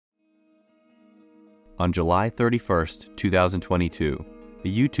On July 31st, 2022, a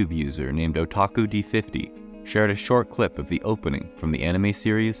YouTube user named OtakuD50 shared a short clip of the opening from the anime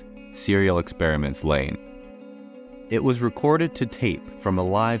series Serial Exeriments Lain. It was recorded to tape from a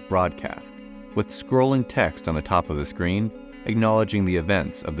live broadcast, with scrolling text on the top of the screen acknowledging the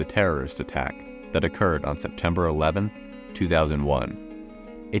events of the terrorist attack that occurred on September 11,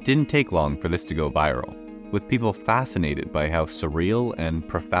 2001. It didn't take long for this to go viral, with people fascinated by how surreal and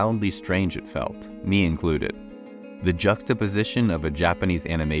profoundly strange it felt, me included. The juxtaposition of a Japanese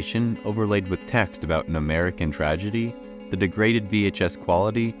animation overlaid with text about an American tragedy, the degraded VHS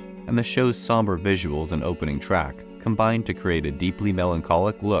quality, and the show's somber visuals and opening track combined to create a deeply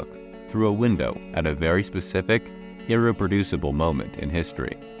melancholic look through a window at a very specific, irreproducible moment in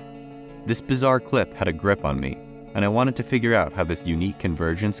history. This bizarre clip had a grip on me, and I wanted to figure out how this unique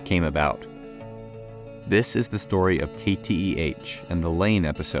convergence came about. This is the story of KTEH and the Lain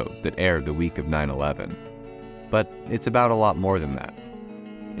episode that aired the week of 9/11. But it's about a lot more than that.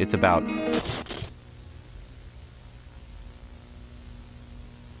 It's about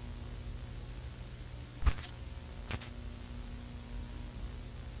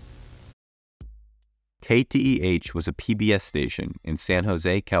KTEH was a PBS station in San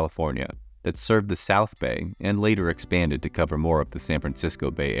Jose, California that served the South Bay and later expanded to cover more of the San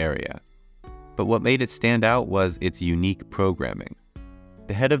Francisco Bay Area. But what made it stand out was its unique programming.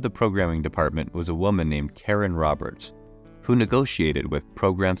 The head of the programming department was a woman named Karen Roberts, who negotiated with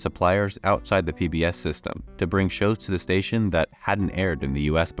program suppliers outside the PBS system to bring shows to the station that hadn't aired in the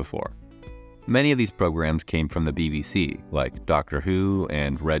US before. Many of these programs came from the BBC, like Doctor Who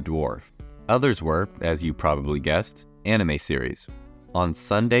and Red Dwarf. Others were, as you probably guessed, anime series. On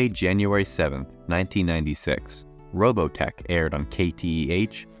Sunday, January 7th, 1996, Robotech aired on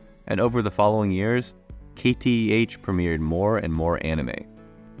KTEH, and over the following years, KTEH premiered more and more anime.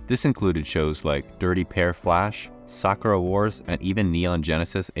 This included shows like Dirty Pair Flash, Sakura Wars, and even Neon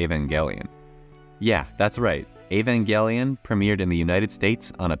Genesis Evangelion. Yeah, that's right, Evangelion premiered in the United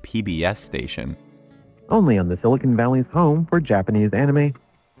States on a PBS station. Only on the Silicon Valley's home for Japanese anime,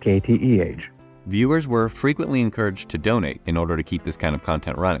 KTEH. Viewers were frequently encouraged to donate in order to keep this kind of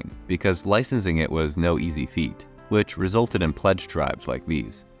content running, because licensing it was no easy feat, which resulted in pledge drives like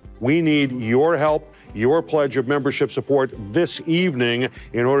these. We need your help, your pledge of membership support this evening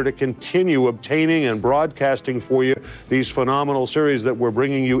in order to continue obtaining and broadcasting for you these phenomenal series that we're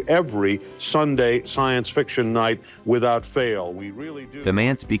bringing you every Sunday science fiction night without fail. We really do. The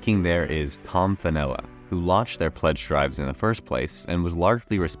man speaking there is Tom Fenella, who launched their pledge drives in the first place and was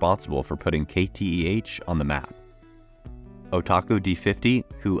largely responsible for putting KTEH on the map. OtakuD50,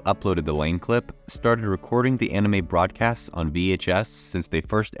 who uploaded the Lain clip, started recording the anime broadcasts on VHS since they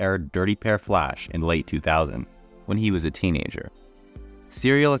first aired Dirty Pair Flash in late 2000, when he was a teenager.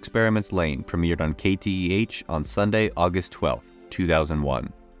 Serial Exeriments Lain premiered on KTEH on Sunday, August 12,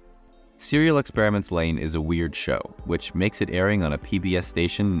 2001. Serial Exeriments Lain is a weird show, which makes it airing on a PBS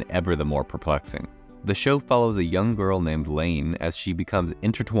station ever the more perplexing. The show follows a young girl named Lain as she becomes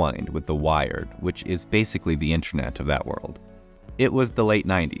intertwined with the Wired, which is basically the internet of that world. It was the late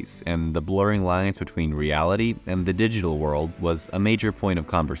 90s, and the blurring lines between reality and the digital world was a major point of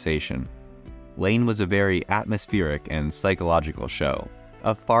conversation. Lain was a very atmospheric and psychological show,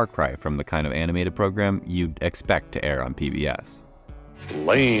 a far cry from the kind of animated program you'd expect to air on PBS.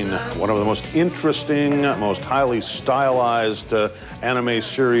 Lain, one of the most interesting, most highly stylized anime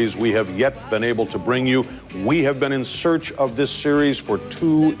series we have yet been able to bring you. We have been in search of this series for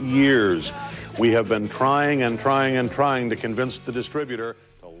 2 years. We have been trying and trying and trying to convince the distributor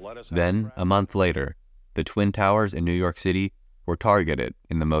to let us... Then, a month later, the Twin Towers in New York City were targeted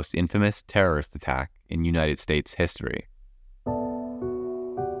in the most infamous terrorist attack in United States history.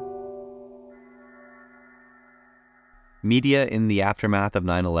 Media in the aftermath of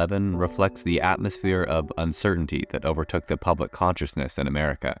 9/11 reflects the atmosphere of uncertainty that overtook the public consciousness in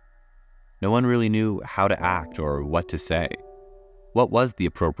America. No one really knew how to act or what to say. What was the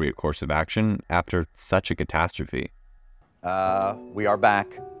appropriate course of action after such a catastrophe? We are back.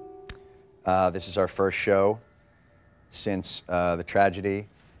 This is our first show since the tragedy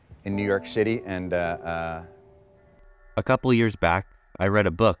in New York City, and A couple years back, I read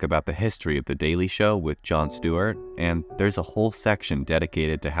a book about the history of The Daily Show with Jon Stewart, and there's a whole section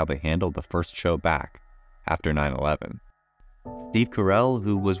dedicated to how they handled the first show back after 9/11. Steve Carell,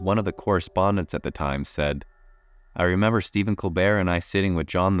 who was one of the correspondents at the time, said, "I remember Stephen Colbert and I sitting with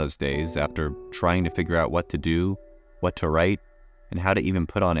John those days after trying to figure out what to do, what to write, and how to even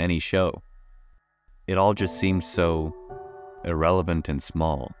put on any show. It all just seemed so irrelevant and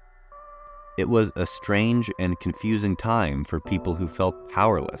small." It was a strange and confusing time for people who felt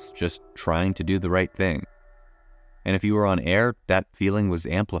powerless, just trying to do the right thing. And if you were on air, that feeling was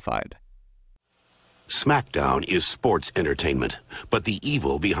amplified. SmackDown is sports entertainment, but the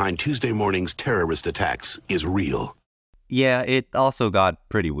evil behind Tuesday morning's terrorist attacks is real. Yeah, it also got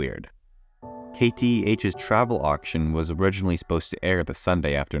pretty weird. KTEH's travel auction was originally supposed to air the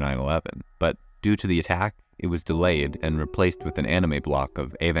Sunday after 9/11, but due to the attack, it was delayed and replaced with an anime block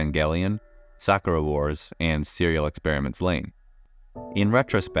of Evangelion, Sakura Wars, and Serial Exeriments Lain. In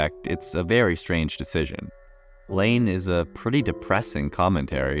retrospect, it's a very strange decision. Lain is a pretty depressing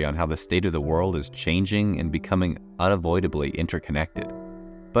commentary on how the state of the world is changing and becoming unavoidably interconnected.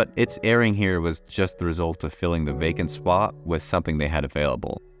 But its airing here was just the result of filling the vacant spot with something they had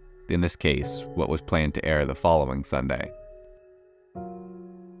available. In this case, what was planned to air the following Sunday.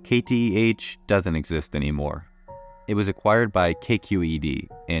 KTEH doesn't exist anymore. It was acquired by KQED,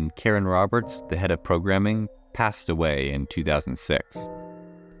 and Karen Roberts, the head of programming, passed away in 2006.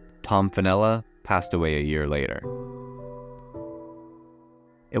 Tom Fenella passed away a year later.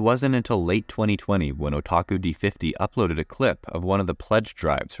 It wasn't until late 2020 when Otaku D50 uploaded a clip of one of the pledge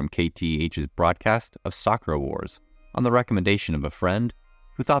drives from KTEH's broadcast of Sakura Wars on the recommendation of a friend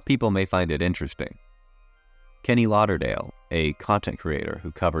who thought people may find it interesting. Kenny Lauderdale, a content creator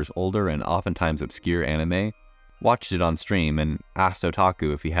who covers older and oftentimes obscure anime, watched it on stream and asked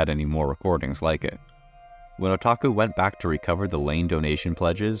Otaku if he had any more recordings like it. When Otaku went back to recover the Lain donation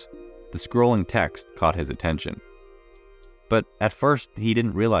pledges, the scrolling text caught his attention. But at first, he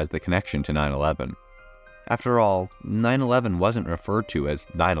didn't realize the connection to 9/11. After all, 9/11 wasn't referred to as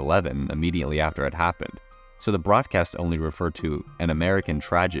 9/11 immediately after it happened, so the broadcast only referred to an American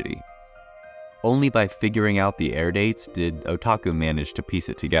tragedy. Only by figuring out the air dates did Otaku manage to piece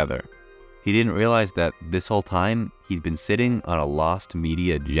it together. He didn't realize that this whole time, he'd been sitting on a lost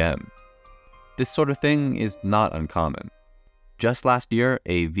media gem. This sort of thing is not uncommon. Just last year,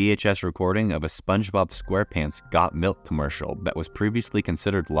 a VHS recording of a SpongeBob SquarePants Got Milk commercial that was previously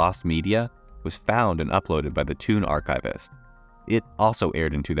considered lost media was found and uploaded by the Toon archivist. It also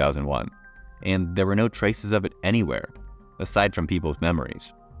aired in 2001, and there were no traces of it anywhere, aside from people's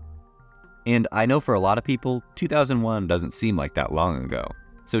memories. And I know for a lot of people, 2001 doesn't seem like that long ago,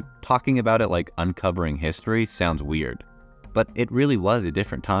 so talking about it like uncovering history sounds weird. But it really was a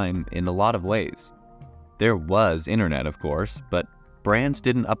different time in a lot of ways. There was internet, of course, but brands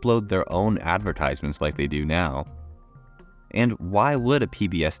didn't upload their own advertisements like they do now. And why would a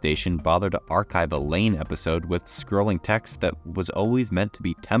PBS station bother to archive a Lain episode with scrolling text that was always meant to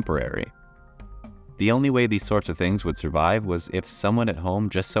be temporary? The only way these sorts of things would survive was if someone at home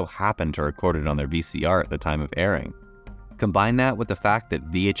just so happened to record it on their VCR at the time of airing. Combine that with the fact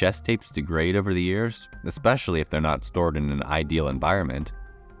that VHS tapes degrade over the years, especially if they're not stored in an ideal environment,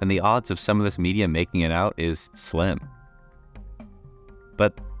 and the odds of some of this media making it out is slim.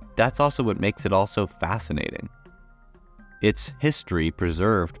 But that's also what makes it all so fascinating. It's history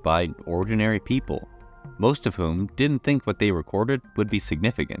preserved by ordinary people, most of whom didn't think what they recorded would be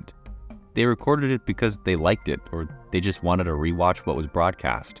significant. They recorded it because they liked it, or they just wanted to rewatch what was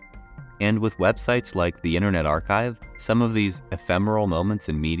broadcast. And with websites like the Internet Archive, some of these ephemeral moments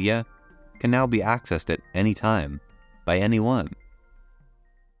in media can now be accessed at any time, by anyone.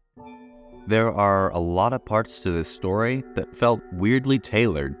 There are a lot of parts to this story that felt weirdly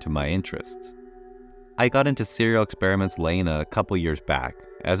tailored to my interests. I got into Serial Exeriments Lain a couple years back,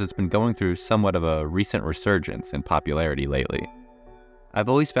 as it's been going through somewhat of a recent resurgence in popularity lately. I've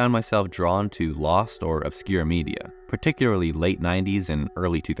always found myself drawn to lost or obscure media, particularly late 90s and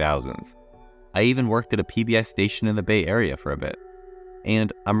early 2000s. I even worked at a PBS station in the Bay Area for a bit.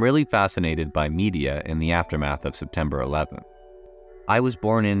 And I'm really fascinated by media in the aftermath of September 11th. I was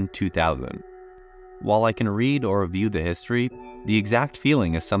born in 2000. While I can read or review the history, the exact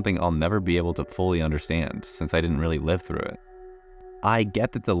feeling is something I'll never be able to fully understand since I didn't really live through it. I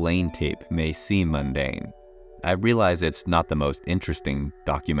get that the Lain tape may seem mundane. I realize it's not the most interesting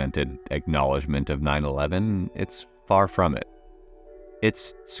documented acknowledgement of 9/11, it's far from it.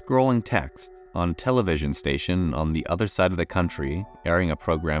 It's scrolling text on a television station on the other side of the country airing a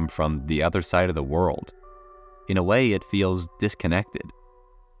program from the other side of the world. In a way, it feels disconnected.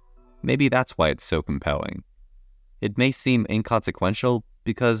 Maybe that's why it's so compelling. It may seem inconsequential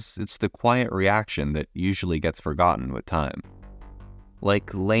because it's the quiet reaction that usually gets forgotten with time.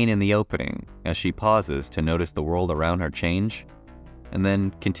 Like Lain in the opening, as she pauses to notice the world around her change, and then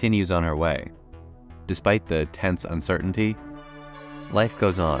continues on her way. Despite the tense uncertainty, life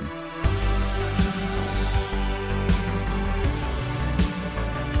goes on.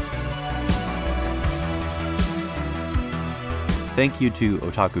 Thank you to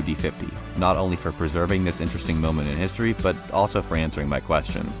Otaku D50 not only for preserving this interesting moment in history, but also for answering my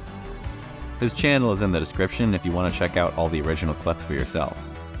questions. His channel is in the description if you want to check out all the original clips for yourself.